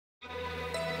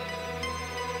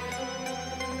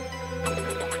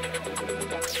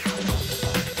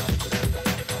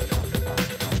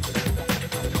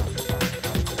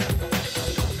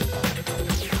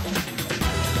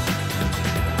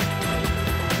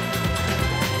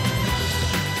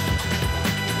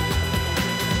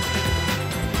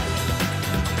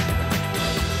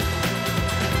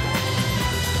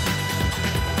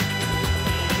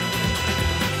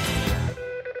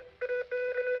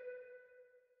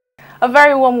A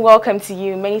very warm welcome to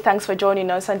you. Many thanks for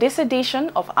joining us on this edition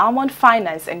of Almond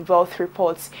Finance and Wealth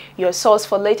Reports, your source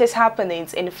for latest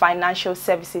happenings in the financial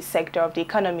services sector of the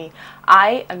economy.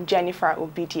 I am Jennifer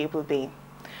Obidi.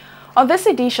 On this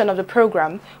edition of the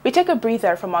program, we take a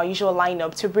breather from our usual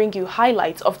lineup to bring you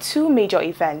highlights of two major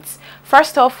events.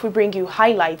 First off, we bring you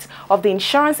highlights of the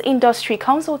Insurance Industry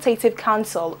Consultative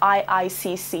Council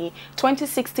IICC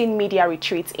 2016 Media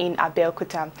Retreat in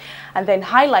Abeokuta, and then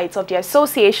highlights of the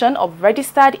Association of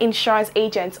Registered Insurance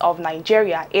Agents of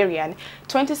Nigeria ARIAN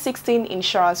 2016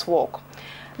 Insurance Walk.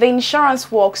 The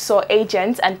insurance walk saw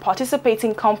agents and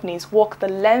participating companies walk the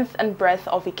length and breadth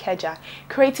of Ikeja,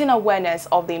 creating awareness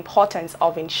of the importance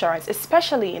of insurance,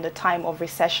 especially in the time of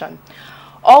recession.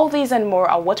 All these and more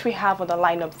are what we have on the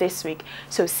lineup this week,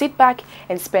 so sit back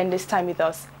and spend this time with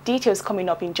us. Details coming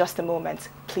up in just a moment.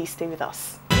 Please stay with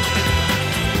us.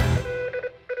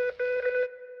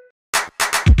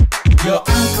 Your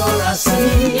anchor as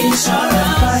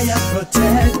insurance, fire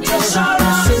protect,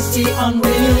 insurance, safety on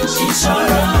wheels,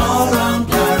 insurance, all round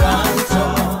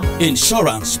guarantor.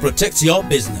 Insurance protects your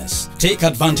business. Take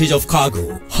advantage of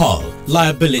cargo, hull,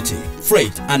 liability,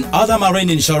 freight, and other marine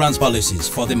insurance policies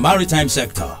for the maritime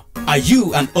sector. Are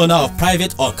you an owner of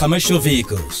private or commercial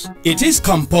vehicles? It is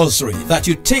compulsory that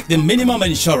you take the minimum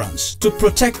insurance to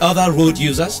protect other road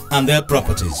users and their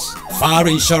properties. Fire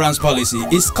insurance policy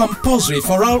is compulsory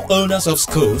for all owners of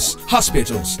schools,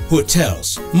 hospitals,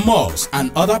 hotels, malls,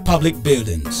 and other public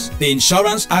buildings. The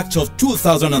Insurance Act of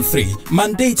 2003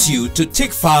 mandates you to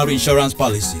take fire insurance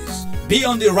policies. Be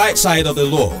on the right side of the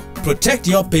law. Protect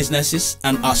your businesses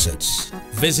and assets.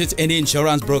 Visit any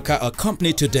insurance broker or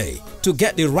company today to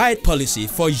get the right policy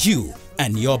for you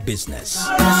and your business.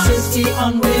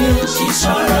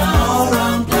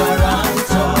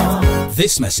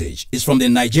 This message is from the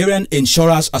Nigerian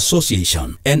Insurers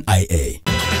Association, NIA.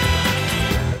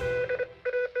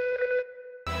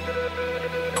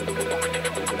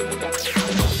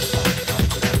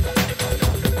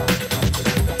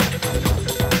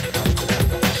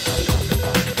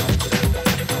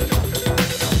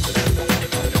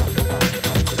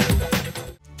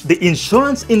 The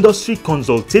Insurance Industry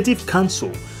Consultative Council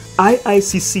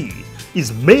 (IICC)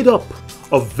 is made up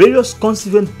of various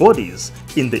constituent bodies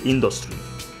in the industry,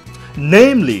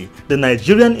 namely the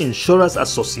Nigerian Insurers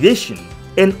Association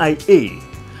 (NIA),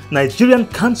 Nigerian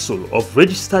Council of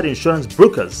Registered Insurance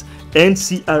Brokers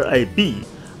 (NCRIB),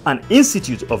 and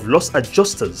Institute of Loss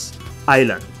Adjusters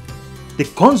 (ILAN). The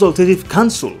Consultative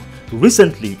Council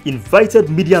recently invited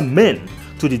media men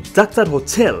to the Daktar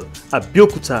Hotel at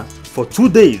Abeokuta for 2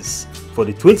 days for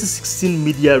the 2016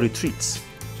 media retreat.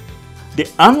 The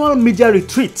annual media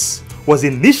retreat was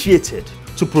initiated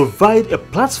to provide a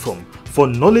platform for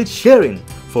knowledge sharing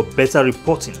for better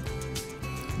reporting.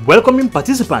 Welcoming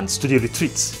participants to the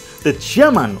retreat, the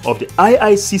chairman of the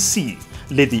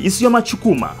IICC, Lady Isioma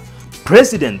Chukwuma,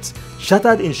 President,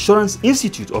 Chartered Insurance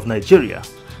Institute of Nigeria,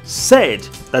 said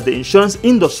that the insurance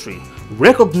industry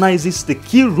recognizes the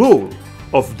key role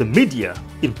of the media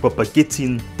in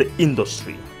propagating the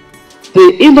industry.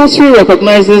 The industry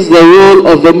recognizes the role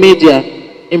of the media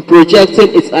in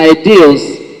projecting its ideals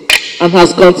and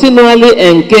has continually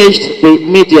engaged the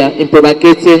media in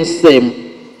propagating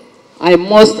same. I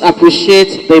must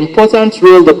appreciate the important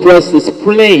role the press is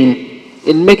playing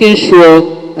in making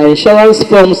sure that insurance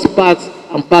forms part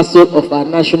and parcel of our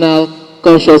national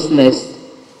consciousness.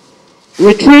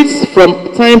 Retreats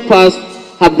from time past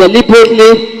have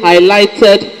deliberately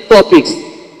highlighted topics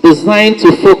designed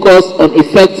to focus on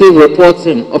effective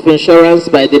reporting of insurance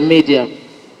by the media.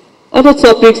 Other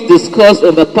topics discussed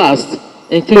in the past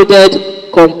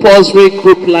included compulsory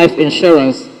group life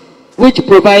insurance, which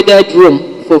provided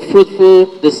room for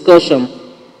fruitful discussion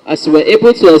as we were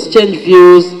able to exchange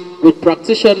views with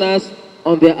practitioners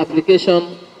on their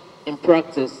application in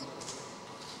practice.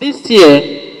 This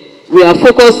year, we are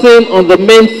focusing on the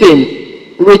main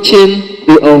theme, reaching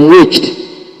the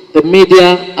unreached, the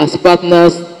media as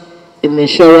partners in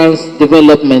insurance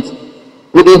development,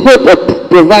 with the hope of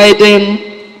providing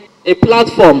a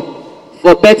platform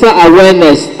for better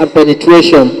awareness and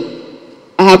penetration.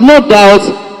 I have no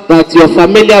doubt that you are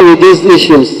familiar with these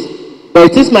issues,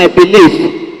 but it is my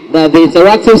belief that the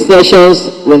interactive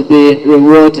sessions will be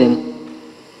rewarding.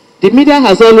 The media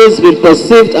has always been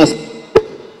perceived as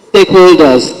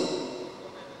stakeholders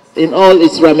in all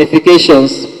its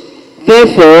ramifications.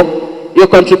 Therefore, your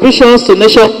contributions to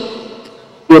nation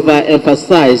were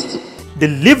emphasized.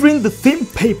 Delivering the theme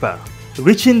paper,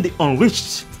 Reaching the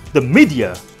Unreached, the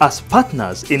media as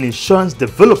partners in insurance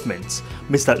development,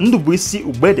 Mr. Ndubuisi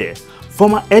Ubede,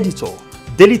 former editor,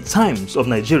 Daily Times of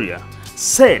Nigeria,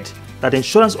 said that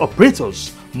insurance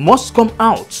operators must come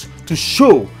out to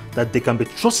show that they can be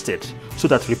trusted so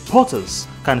that reporters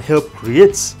can help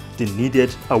create the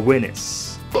needed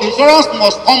awareness. Insurance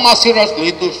must come out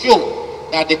seriously to show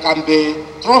that they can be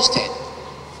trusted.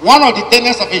 One of the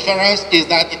tenets of insurance is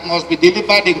that it must be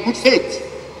delivered in good faith.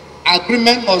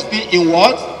 Agreement must be in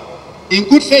what? In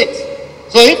good faith.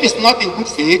 So if it's not in good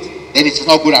faith, then it is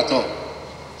not good at all.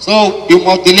 So you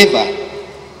must deliver.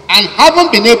 And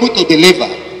having been able to deliver,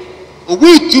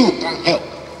 we too can help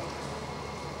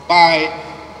by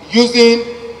using,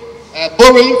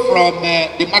 borrowing from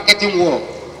the marketing world,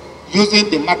 using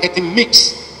the marketing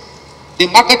mix. The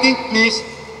marketing mix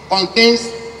contains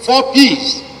 4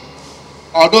 P's,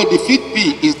 although the 5th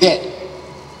P is there.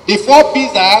 The 4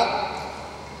 P's are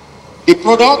the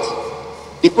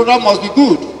product must be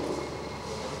good.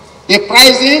 The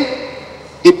pricing,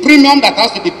 the premium that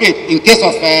has to be paid in case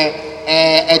of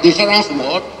the insurance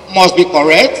world must be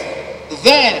correct.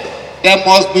 Then there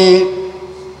must be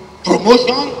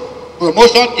promotion.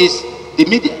 Promotion is the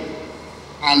media.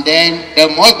 And then there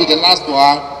must be the last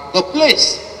one, the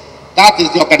place. That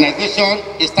is the organization,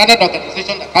 a standard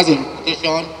organization that has a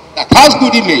reputation, that has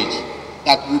good image,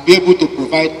 that will be able to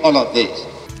provide all of this.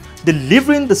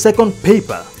 Delivering the second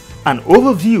paper, an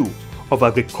overview of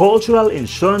agricultural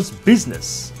insurance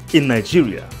business in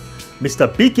Nigeria, Mr.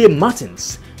 BK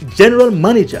Martins, General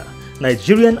Manager,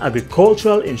 Nigerian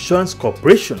Agricultural Insurance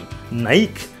Corporation,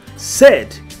 NAIC,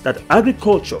 said that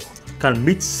agriculture can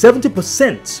meet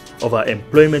 70% of our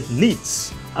employment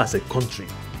needs as a country.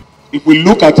 If we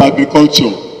look at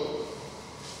agriculture,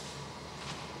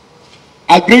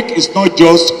 agric is not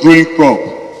just growing crop.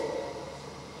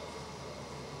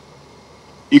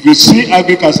 If you see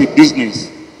agric as a business,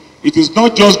 it is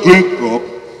not just growing crop,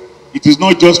 it is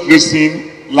not just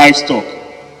raising livestock.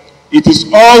 It is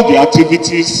all the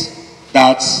activities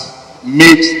that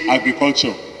makes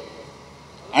agriculture.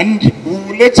 And we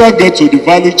will later get to the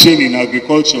value chain in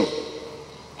agriculture.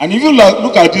 And if you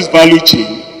look at this value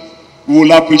chain, we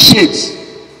will appreciate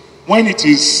when it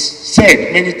is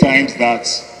said many times that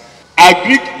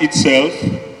agric itself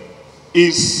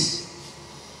is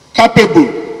capable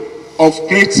of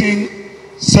creating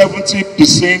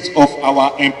 70% of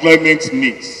our employment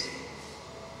needs.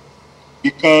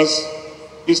 Because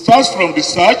it starts from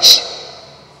research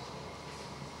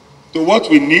to what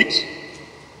we need,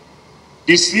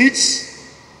 the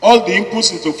seeds, all the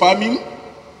inputs into farming,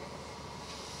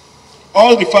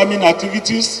 all the farming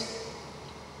activities,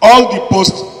 all the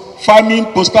post-farming,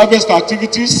 post-harvest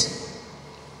activities,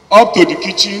 up to the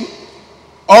kitchen,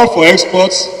 all for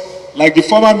exports, like the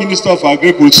former Minister of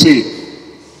Agriculture would say,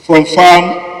 from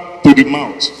farm to the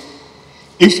mouth.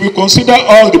 If we consider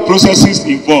all the processes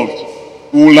involved,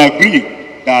 we will agree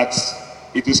that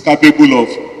it is capable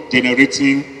of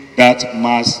generating that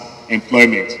mass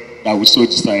employment that we so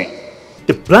desire.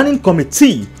 The planning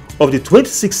committee of the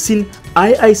 2016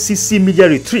 IICC Media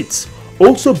Retreat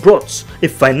also brought a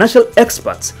financial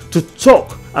expert to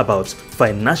talk about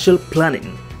financial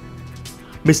planning.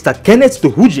 Mr. Kenneth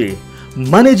Dohuje,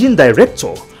 Managing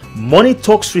Director, Money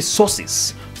Talks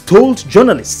Resources, told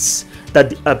journalists that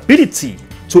the ability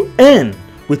to earn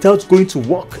without going to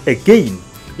work again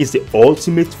is the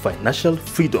ultimate financial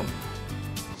freedom.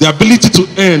 The ability to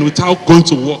earn without going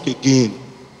to work again,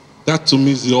 that to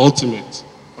me is the ultimate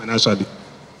financially.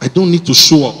 I don't need to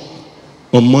show up,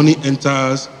 but money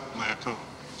enters my account.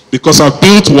 Because I've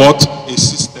built what? A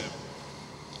system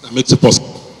that makes it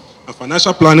possible. And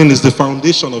financial planning is the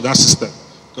foundation of that system,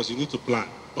 because you need to plan.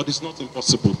 But it's not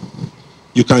impossible.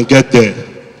 You can get there,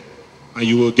 and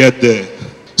you will get there.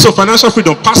 So financial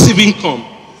freedom, passive income,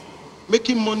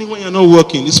 making money when you're not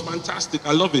working is fantastic.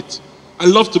 I love it. I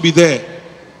love to be there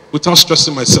without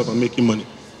stressing myself and making money.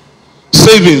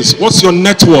 Savings, what's your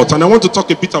net worth? And I want to talk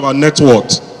a bit about net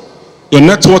worth. Your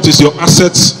net worth is your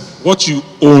assets, what you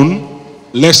own,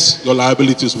 less your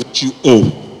liabilities, what you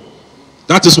owe.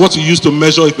 That is what you use to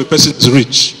measure if a person is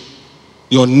rich.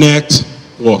 Your net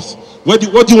worth. What do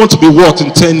you want to be worth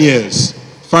in 10 years,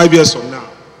 5 years from now?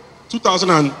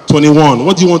 2021,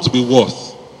 what do you want to be worth?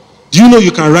 Do you know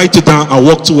you can write it down and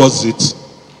work towards it?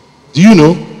 Do you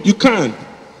know? You can.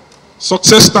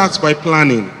 Success starts by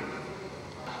planning.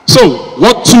 So,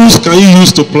 what tools can you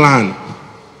use to plan?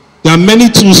 There are many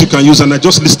tools you can use, and I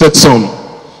just listed some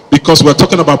because we're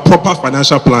talking about proper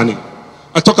financial planning.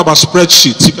 I talk about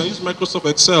spreadsheets. You can use Microsoft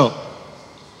Excel.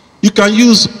 You can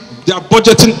use their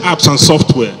budgeting apps and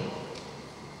software.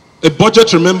 A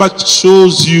budget, remember,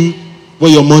 shows you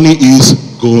where your money is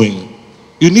going.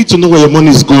 You need to know where your money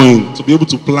is going to be able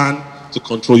to plan to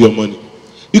control your money.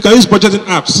 You can use budgeting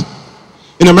apps.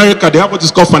 In America, they have what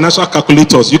is called financial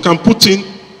calculators. You can put in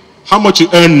how much you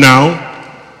earn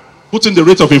now, put in the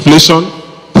rate of inflation,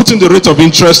 put in the rate of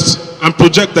interest, and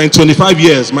project that in 25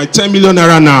 years, my 10 million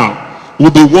naira now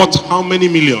will be worth how many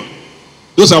million?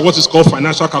 Those are what is called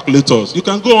financial calculators. You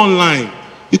can go online,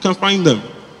 you can find them.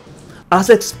 As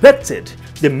expected,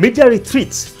 the media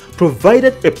retreat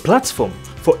provided a platform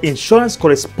for insurance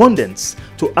correspondents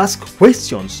to ask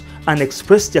questions and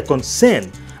express their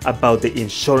concern about the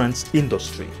insurance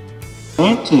industry.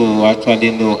 I want to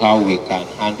actually know how we can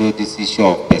handle this issue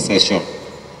of perception.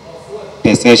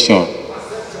 Perception,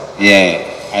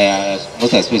 yeah,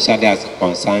 most especially as it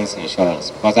concerns insurance.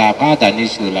 Because I've had an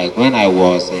issue like when I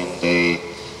was in the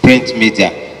print media,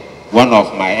 one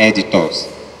of my editors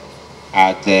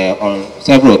had on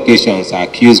several occasions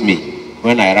accused me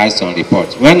when I write some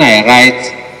reports. When I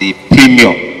write the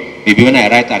premium, maybe when I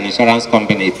write an insurance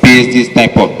company pays this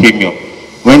type of premium,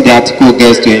 when the article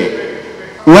gets to him,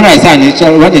 when I say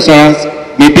when insurance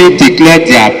maybe declare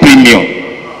their premium,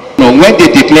 no, when they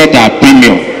declare their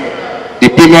premium, the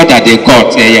premium that they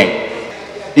got,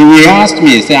 he will ask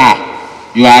me, say,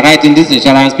 you are writing these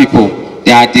insurance people,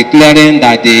 they are declaring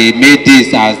that they made this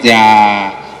as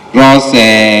their gross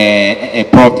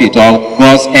profit or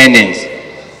gross earnings.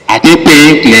 Are they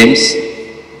paying claims?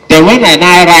 Then when I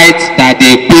now write that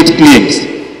they paid claims,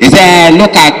 he said,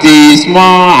 look at the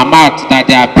small amount that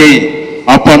they are paying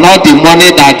upon all the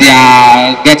money that they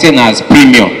are getting as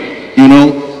premium. You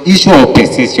know, issue of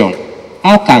perception.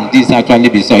 How can this actually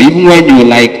be so? Even when you,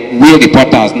 like we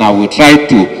reporters now, we try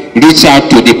to reach out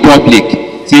to the public,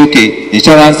 say, okay,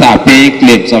 insurance are paying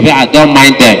claims, so I don't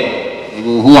mind them.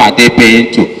 Who are they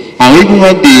paying to? And even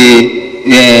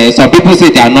when some people say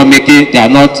they are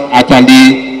not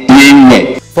actually doing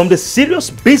well. From the serious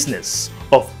business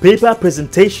of paper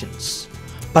presentations,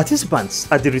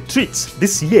 participants at the retreat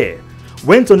this year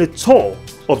went on a tour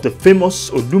of the famous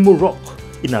Olumo Rock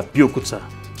in Abeokuta.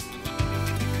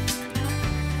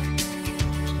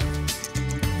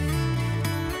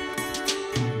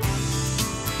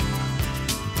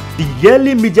 The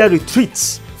yearly media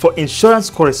retreats for insurance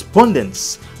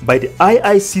correspondents by the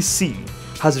IICC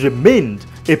has remained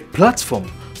a platform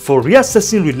for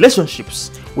reassessing relationships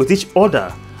with each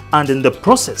other and in the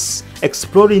process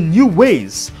exploring new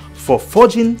ways for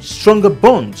forging stronger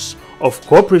bonds of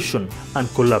cooperation and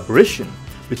collaboration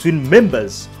between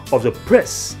members of the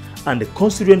press and the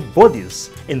constituent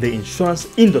bodies in the insurance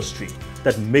industry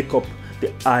that make up the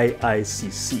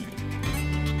IICC.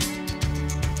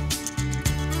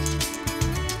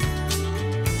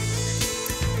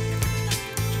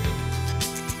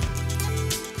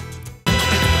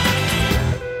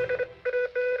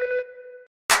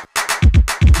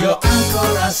 Your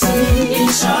accuracy,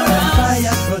 insurance,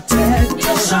 fire protect,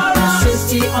 insurance,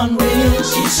 safety on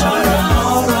wheels, insurance,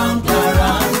 all-round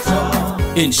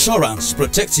guarantor. Insurance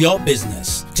protects your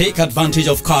business. Take advantage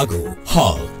of cargo,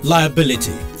 hull,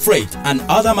 liability, freight, and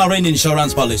other marine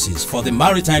insurance policies for the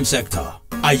maritime sector.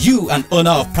 Are you an owner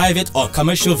of private or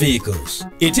commercial vehicles?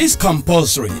 It is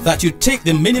compulsory that you take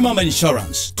the minimum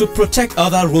insurance to protect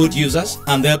other road users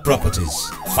and their properties.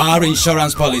 Fire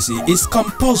insurance policy is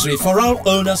compulsory for all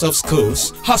owners of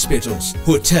schools, hospitals,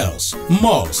 hotels,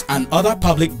 malls, and other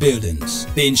public buildings.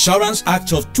 The Insurance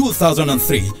Act of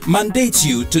 2003 mandates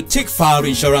you to take fire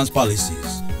insurance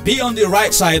policies. Be on the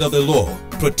right side of the law.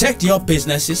 Protect your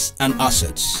businesses and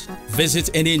assets. Visit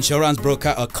any insurance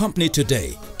broker or company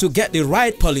today to get the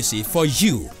right policy for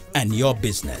you and your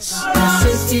business.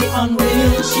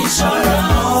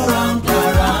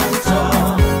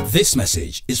 This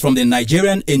message is from the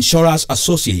Nigerian Insurers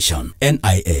Association,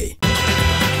 NIA.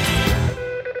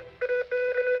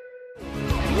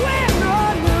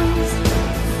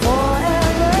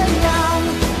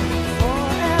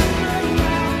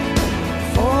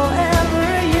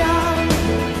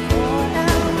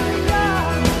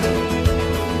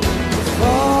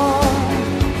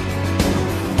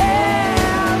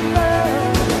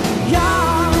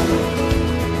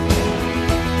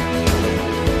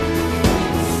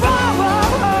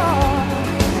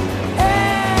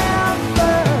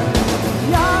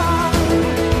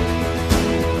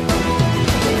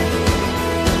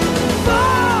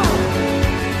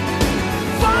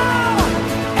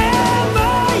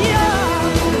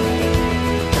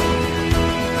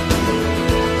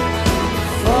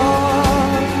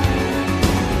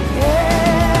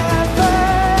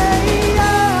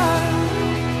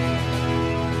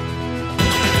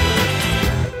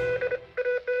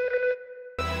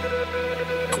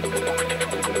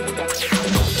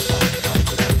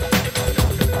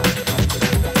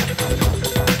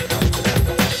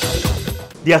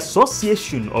 The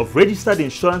Association of Registered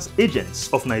Insurance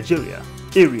Agents of Nigeria,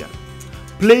 ARIA,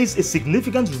 plays a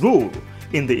significant role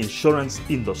in the insurance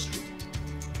industry.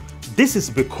 This is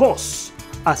because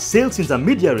as sales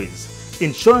intermediaries,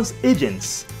 insurance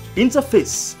agents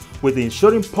interface with the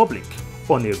insuring public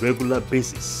on a regular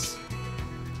basis.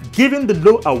 Given the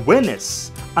low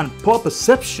awareness and poor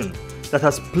perception that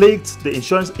has plagued the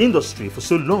insurance industry for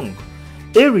so long,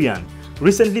 Arian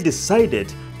recently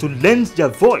decided to lend their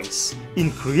voice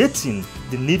in creating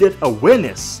the needed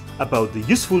awareness about the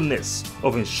usefulness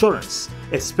of insurance,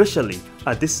 especially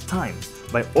at this time,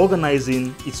 by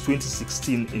organizing its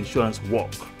 2016 Insurance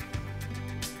Walk.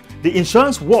 The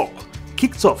Insurance Walk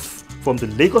kicked off from the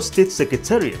Lagos State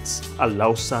Secretariat's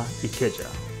Alausa Ikeja.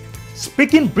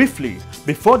 Speaking briefly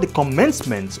before the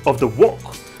commencement of the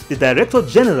walk, the Director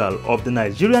General of the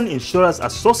Nigerian Insurers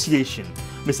Association,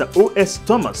 Mr. O.S.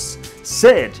 Thomas,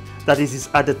 said that it is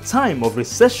at the time of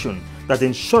recession that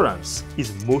insurance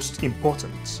is most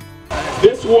important.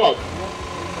 This work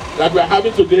that we're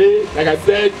having today, like I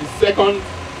said, the second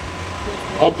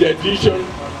of the edition,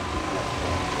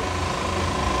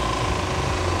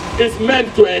 is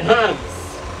meant to enhance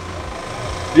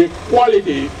the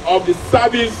quality of the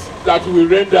service that we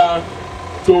render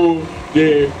to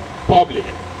the public.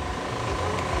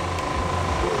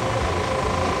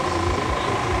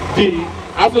 The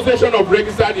Association of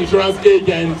Registered Insurance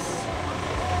Agents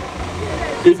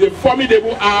is a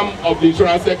formidable arm of the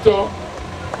insurance sector.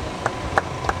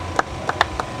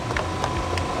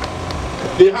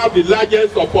 They have the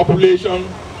largest of population,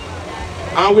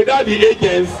 and without the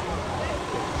agents,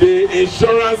 the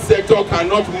insurance sector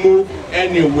cannot move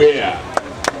anywhere.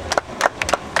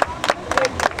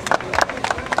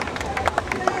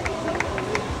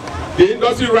 The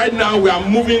industry right now, we are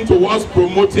moving towards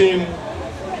promoting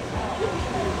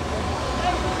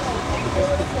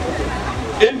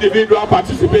individual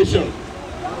participation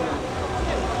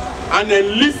and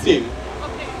enlisting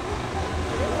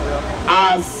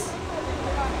as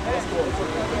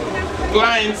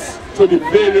clients to the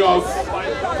various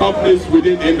companies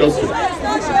within the industry.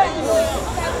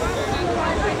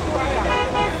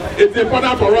 It's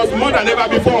important for us more than ever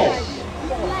before.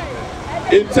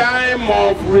 In time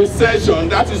of recession,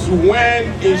 that is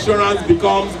when insurance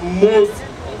becomes most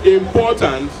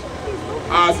important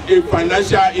as a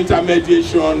financial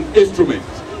intermediation instrument.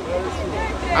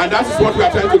 And that is what we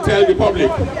are trying to tell the public.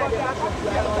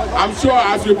 I'm sure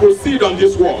as we proceed on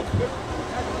this work,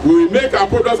 we will make our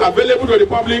products available to the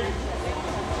public.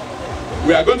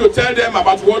 We are going to tell them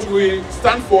about what we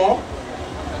stand for.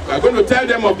 We are going to tell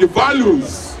them of the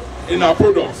values in our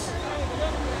products.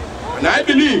 And I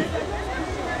believe,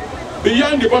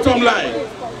 beyond the bottom line,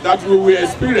 that we will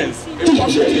experience a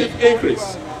positive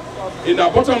increase in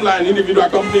our bottom line individual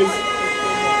companies.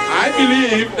 I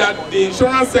believe that the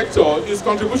insurance sector, its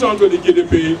contribution to the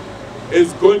GDP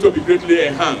is going to be greatly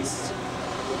enhanced.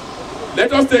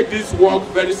 Let us take this work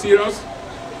very serious,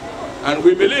 and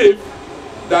we believe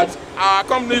that our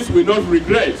companies will not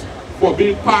regret for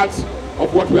being part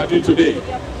of what we are doing today.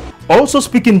 Also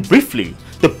speaking briefly,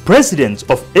 the president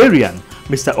of Arian,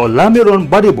 Mr. Olamiron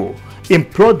Badibo,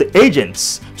 implored the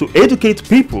agents to educate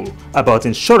people about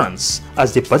insurance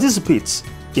as they participate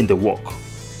in the work.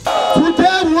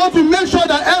 Today we want to make sure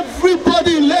that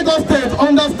everybody in Lagos State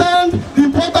understands the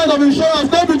importance of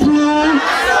insurance, not be true.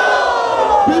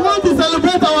 We want to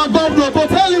celebrate our governor, to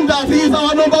tell him that he is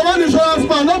our #1 insurance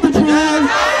man, not be true.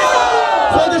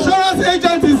 So the insurance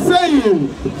agent is saying,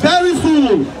 very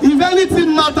soon, if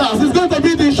anything matters, it's going to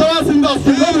be the insurance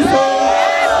industry, not be so.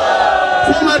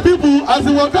 So my people, as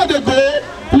the worker they go,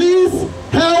 please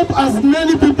help as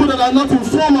many people that are not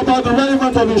informed about the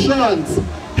relevance of insurance.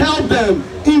 Help them,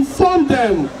 inform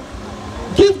them,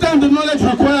 give them the knowledge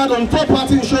required on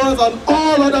third-party insurance and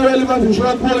all other relevant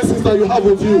insurance policies that you have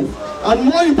with you. And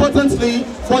more importantly,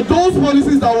 for those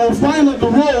policies that we'll find on the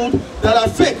road that are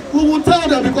fake, we will tell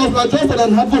them, because we are just on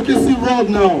an advocacy road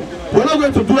now. We're not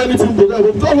going to do anything to them.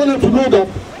 We don't want them to know that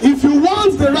if you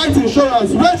want the right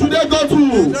insurance, where should they go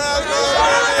to?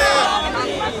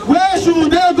 Where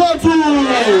should they go to?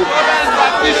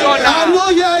 I know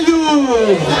hear you.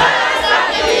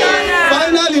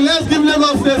 Finally, let's give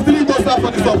Lagos State 3 posters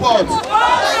for the support.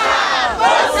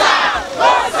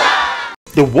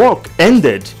 The walk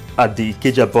ended at the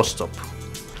Ikeja bus stop.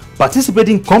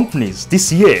 Participating companies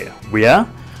this year were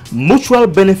Mutual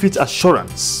Benefit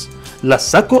Assurance,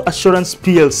 Lasaco Assurance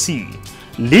PLC,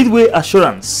 Leadway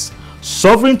Assurance,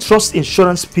 Sovereign Trust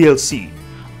Insurance PLC,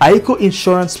 ICO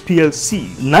Insurance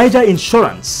PLC, Niger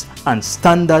Insurance, and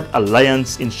Standard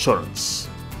Alliance Insurance.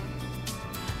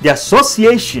 The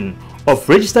Association of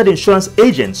Registered Insurance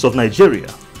Agents of Nigeria,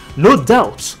 no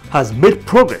doubt, has made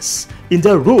progress in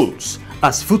their roles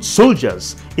as foot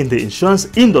soldiers in the insurance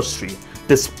industry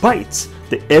despite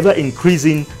the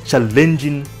ever-increasing,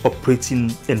 challenging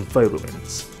operating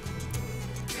environments.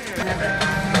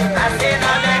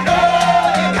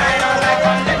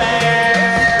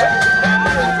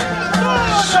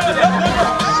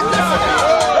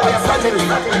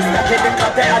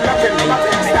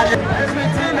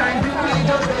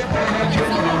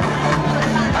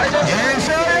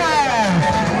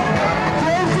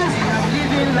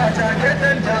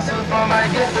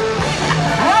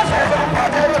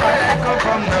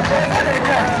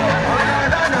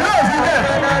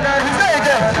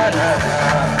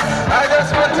 I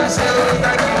just want to say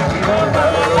thank you.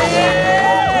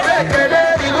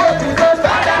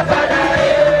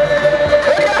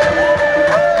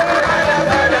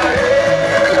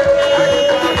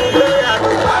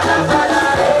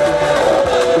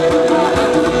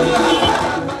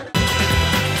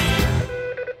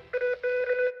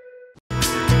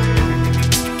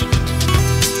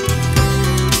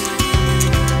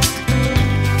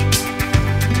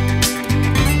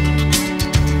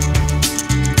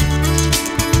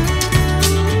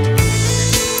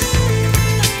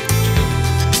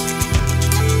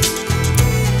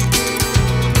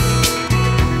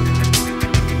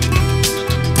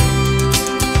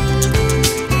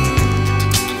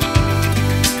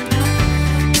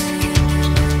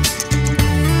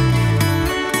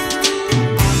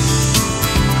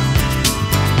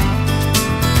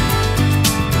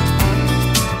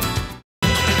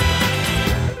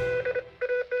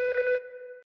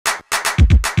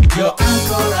 Your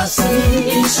anchor at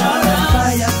sea, insurance,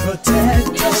 fire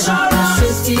protector, insurance,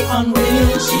 safety on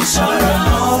wheels, insurance,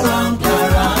 all-round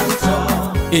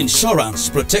guarantor. Insurance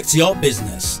protects your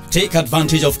business. Take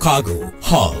advantage of cargo,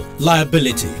 hull,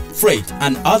 liability, freight,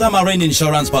 and other marine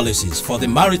insurance policies for the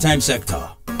maritime sector.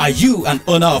 Are you an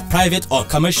owner of private or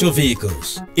commercial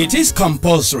vehicles? It is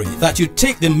compulsory that you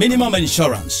take the minimum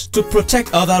insurance to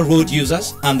protect other road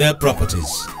users and their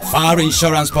properties. Fire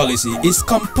insurance policy is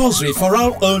compulsory for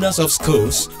all owners of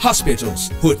schools, hospitals,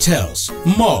 hotels,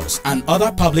 malls, and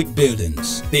other public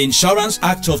buildings. The Insurance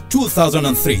Act of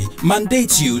 2003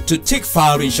 mandates you to take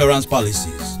fire insurance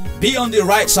policies. Be on the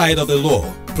right side of the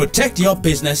law. Protect your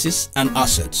businesses and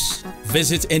assets.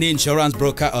 Visit any insurance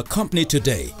broker or company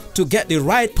today to get the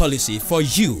right policy for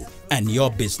you and your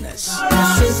business.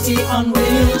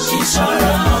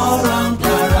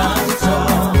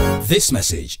 This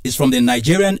message is from the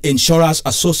Nigerian Insurance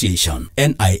Association,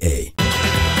 NIA.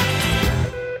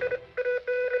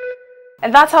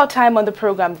 And that's our time on the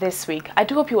program this week. I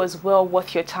do hope it was well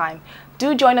worth your time.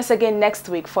 Do join us again next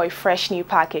week for a fresh new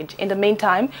package. In the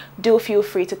meantime, do feel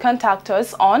free to contact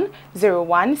us on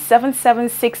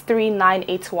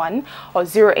 01-7763-981 or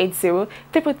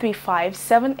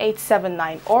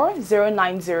 080-335-7879 or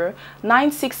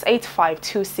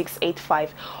 090-9685-2685.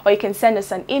 Or you can send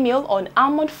us an email on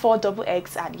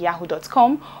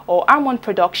almond4xx@yahoo.com or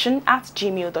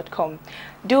almondproduction@gmail.com.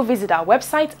 Do visit our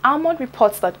website,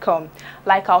 almondreports.com.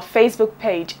 Like our Facebook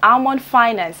page, Almond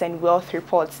Finance and Wealth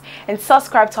Reports, and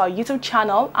subscribe to our YouTube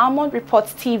channel, Almond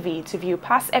Reports TV, to view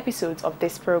past episodes of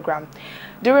this program.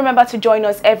 Do remember to join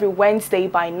us every Wednesday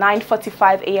by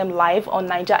 9:45 a.m. live on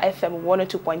Niger FM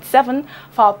 102.7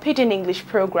 for our Pidgin English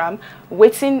program,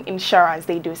 Waiting Insurance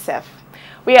They Do Serve.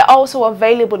 We are also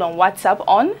available on WhatsApp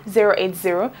on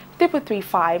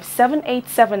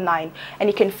 080-335-7879, and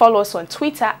you can follow us on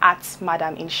Twitter at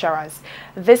Madam Insurance.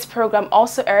 This program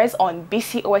also airs on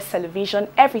BCOS television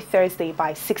every Thursday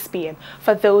by 6 p.m.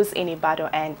 for those in Ibadan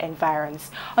and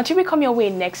environs. Until we come your way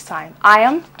next time, I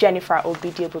am Jennifer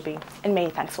Obidiobubi, and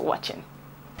many thanks for watching.